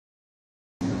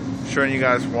Showing you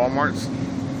guys Walmart's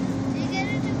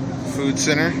food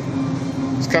center.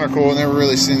 It's kind of cool. I've never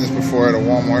really seen this before at a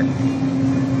Walmart.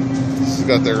 This has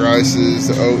got their rices,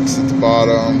 the oats at the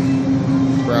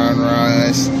bottom, brown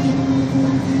rice,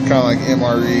 kind of like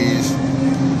MREs,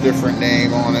 different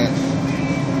name on it.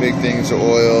 Big things of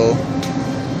oil,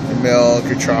 your milk,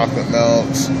 your chocolate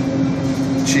milks,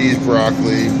 cheese,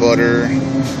 broccoli, butter,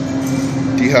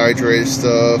 dehydrated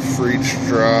stuff,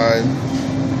 freeze-dried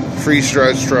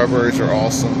strawberries are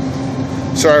awesome.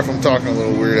 Sorry if I'm talking a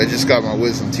little weird. I just got my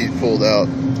wisdom teeth pulled out.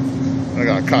 I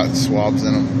got cotton swabs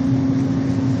in them.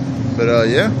 But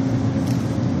yeah,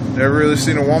 never really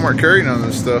seen a Walmart carry none of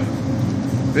this stuff.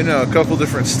 Been to a couple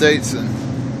different states, and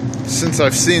since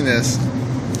I've seen this,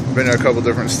 I've been to a couple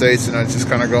different states, and I just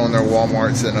kind of go in their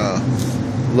Walmarts and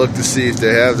look to see if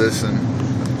they have this, and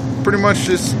pretty much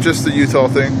just the Utah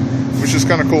thing, which is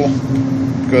kind of cool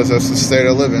because that's the state I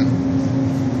live in.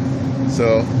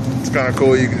 So it's kind of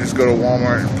cool. You can just go to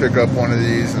Walmart and pick up one of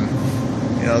these and,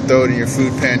 you know, throw it in your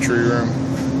food pantry room.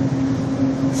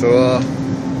 So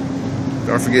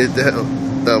don't forget to hit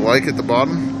that like at the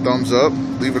bottom, thumbs up,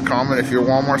 leave a comment if your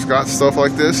Walmart's got stuff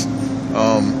like this.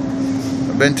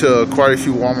 I've been to quite a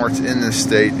few Walmarts in this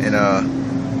state, and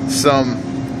some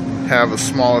have a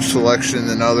smaller selection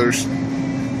than others.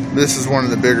 This is one of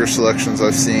the bigger selections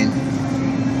I've seen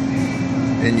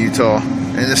in Utah,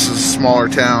 and this is a smaller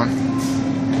town.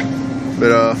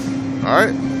 But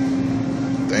alright,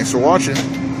 thanks for watching.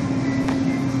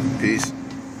 Peace.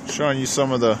 Showing you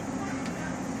some of the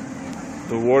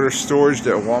water storage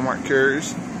that Walmart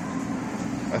carries.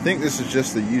 I think this is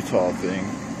just the Utah thing,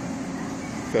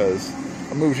 because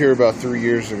I moved here about 3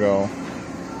 years ago,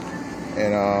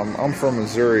 and I'm from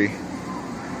Missouri.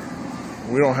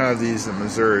 We don't have these in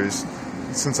Missouri.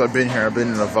 Since I've been here, I've been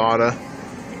in Nevada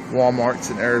Walmarts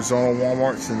and Arizona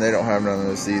Walmarts, and they don't have none of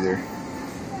this either.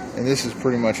 And this is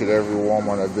pretty much at every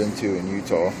Walmart I've been to in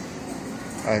Utah.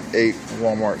 I have 8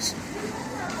 Walmarts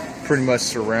pretty much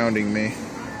surrounding me,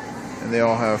 and they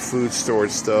all have food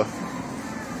storage stuff.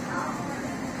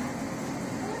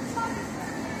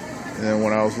 And then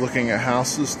when I was looking at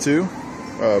houses too,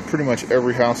 pretty much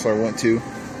every house I went to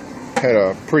had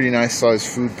a pretty nice sized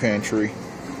food pantry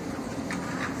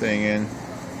thing in.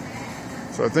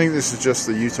 So I think this is just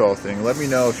the Utah thing. Let me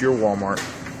know if you're Walmart,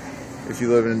 if you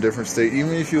live in a different state,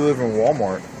 even if you live in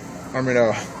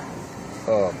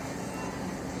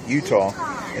Utah,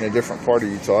 in a different part of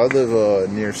Utah. I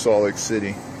live near Salt Lake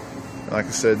City. And like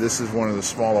I said, this is one of the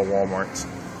smaller Walmarts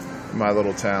in my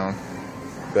little town.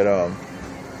 But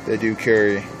they do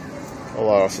carry a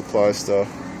lot of supply stuff.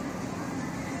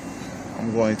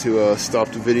 I'm going to stop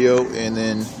the video and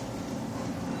then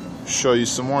show you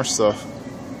some more stuff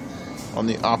on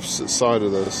the opposite side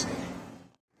of this.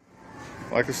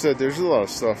 Like I said, there's a lot of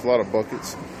stuff, a lot of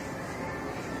buckets,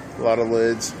 a lot of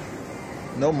lids.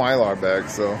 No Mylar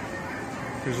bags though.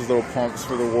 Here's the little pumps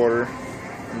for the water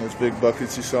and those big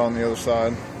buckets you saw on the other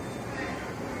side.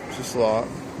 Just a lot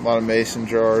of mason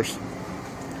jars,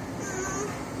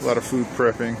 a lot of food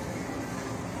prepping.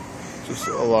 Just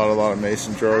a lot of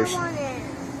mason jars.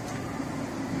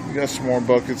 You got some more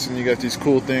buckets, and you got these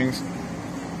cool things.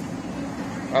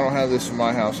 I don't have this in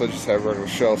my house, I just have regular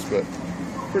shelves, but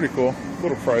pretty cool. A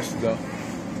little pricey though.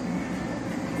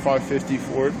 $5.50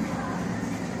 for it.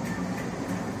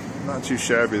 Not too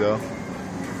shabby though.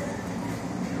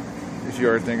 If you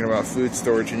are thinking about food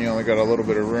storage and you only got a little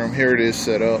bit of room, here it is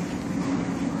set up.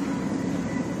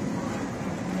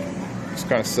 It's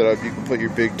kind of set up. You can put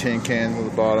your big tin cans at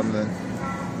the bottom, then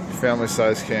family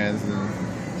size cans, and then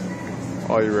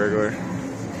all your regular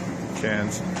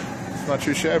cans. It's not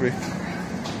too shabby.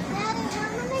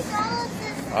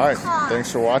 Alright,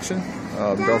 thanks for watching.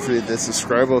 Don't forget to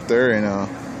subscribe up there, and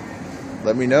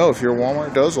let me know if your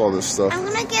Walmart does all this stuff. I'm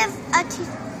gonna give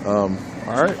a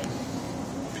alright.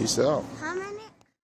 Peace out.